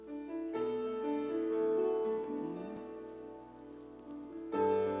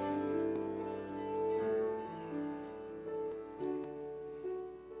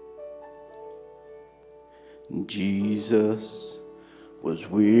Jesus was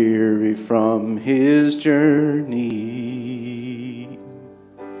weary from his journey.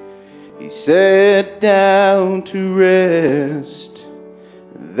 He sat down to rest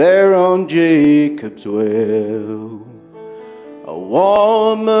there on Jacob's well. A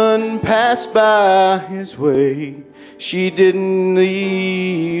woman passed by his way. She didn't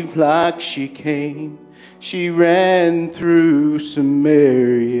leave like she came. She ran through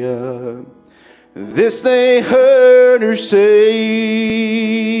Samaria. This they heard her say,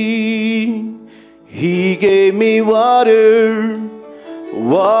 He gave me water,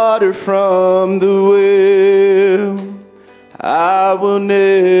 water from the well. I will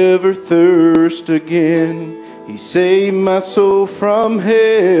never thirst again. He saved my soul from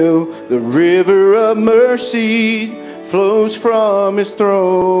hell. The river of mercy flows from his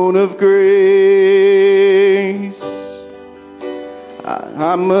throne of grace.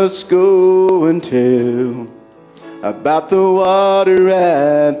 I must go and tell about the water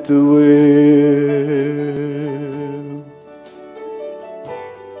at the well.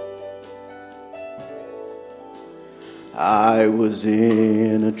 I was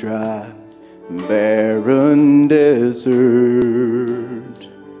in a dry, barren desert,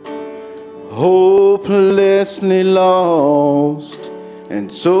 hopelessly lost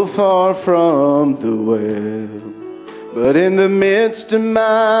and so far from the well. But in the midst of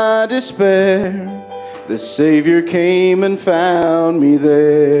my despair, the Savior came and found me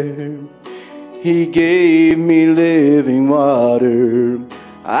there. He gave me living water.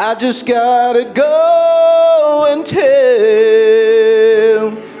 I just gotta go and tell.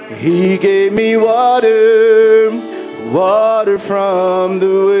 He gave me water, water from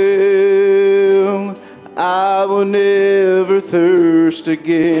the well. I will never thirst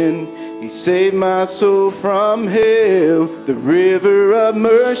again. He saved my soul from hell. The river of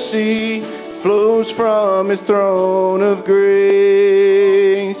mercy flows from his throne of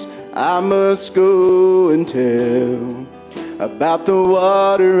grace. I must go and tell about the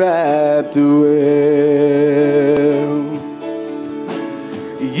water at the well.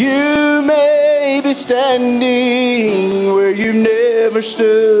 You may be standing where you never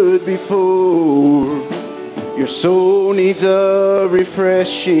stood before. Your soul needs a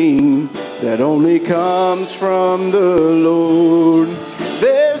refreshing that only comes from the Lord.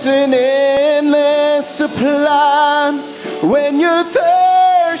 There's an endless supply when you're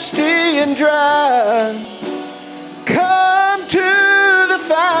thirsty and dry. Come to the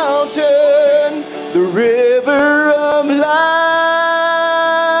fountain, the river of life.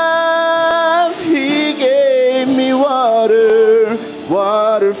 He gave me water,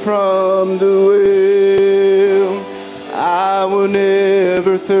 water from the well. I will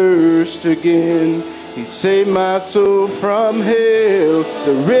never thirst again. He saved my soul from hell.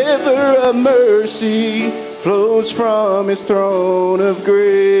 The river of mercy flows from his throne of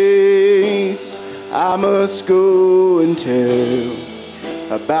grace. I must go and tell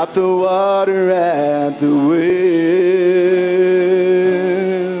about the water at the well.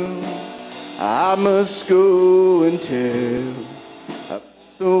 I must go and tell about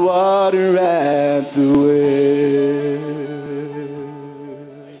the water at the well.